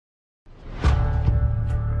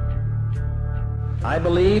I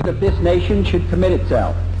believe that this nation should commit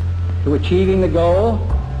itself to achieving the goal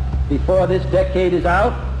before this decade is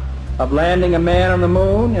out of landing a man on the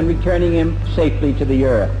moon and returning him safely to the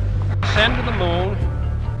earth. Send to the moon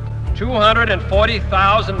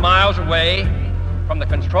 240,000 miles away from the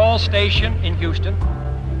control station in Houston,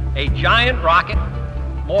 a giant rocket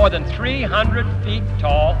more than 300 feet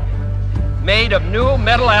tall, made of new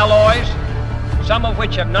metal alloys, some of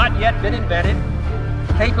which have not yet been invented,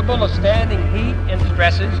 capable of standing heat and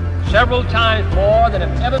stresses several times more than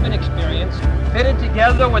have ever been experienced, fitted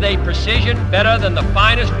together with a precision better than the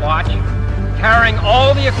finest watch, carrying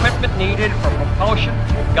all the equipment needed for propulsion,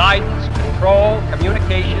 guidance, control,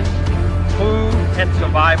 communications, food, and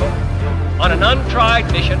survival, on an untried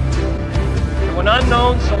mission to an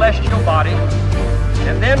unknown celestial body,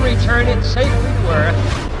 and then return it safely to Earth,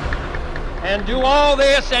 and do all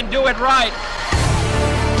this and do it right.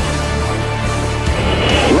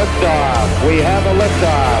 Liftoff. We have a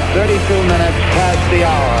liftoff. 32 minutes past the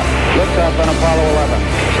hour. Liftoff on Apollo 11.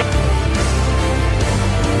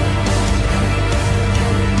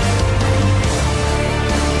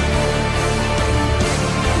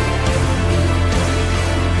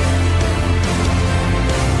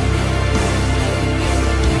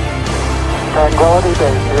 Tranquility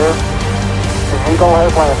Base here. The Eagle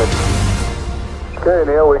has landed. Okay,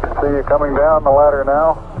 Neil, we can see you coming down the ladder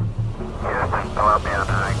now.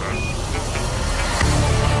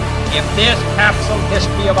 If this capsule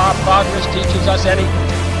history of our progress teaches us anything,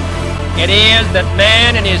 it is that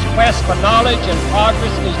man in his quest for knowledge and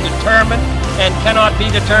progress is determined and cannot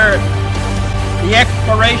be deterred. The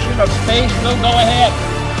exploration of space will go ahead,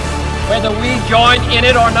 whether we join in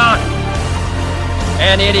it or not.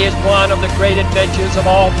 And it is one of the great adventures of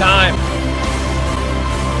all time.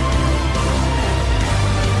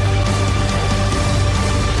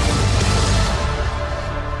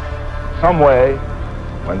 Some way,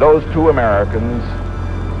 when those two Americans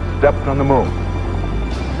stepped on the moon,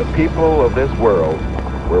 the people of this world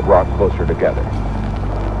were brought closer together.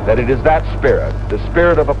 That it is that spirit, the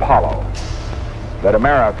spirit of Apollo, that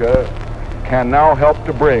America can now help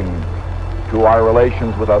to bring to our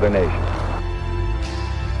relations with other nations.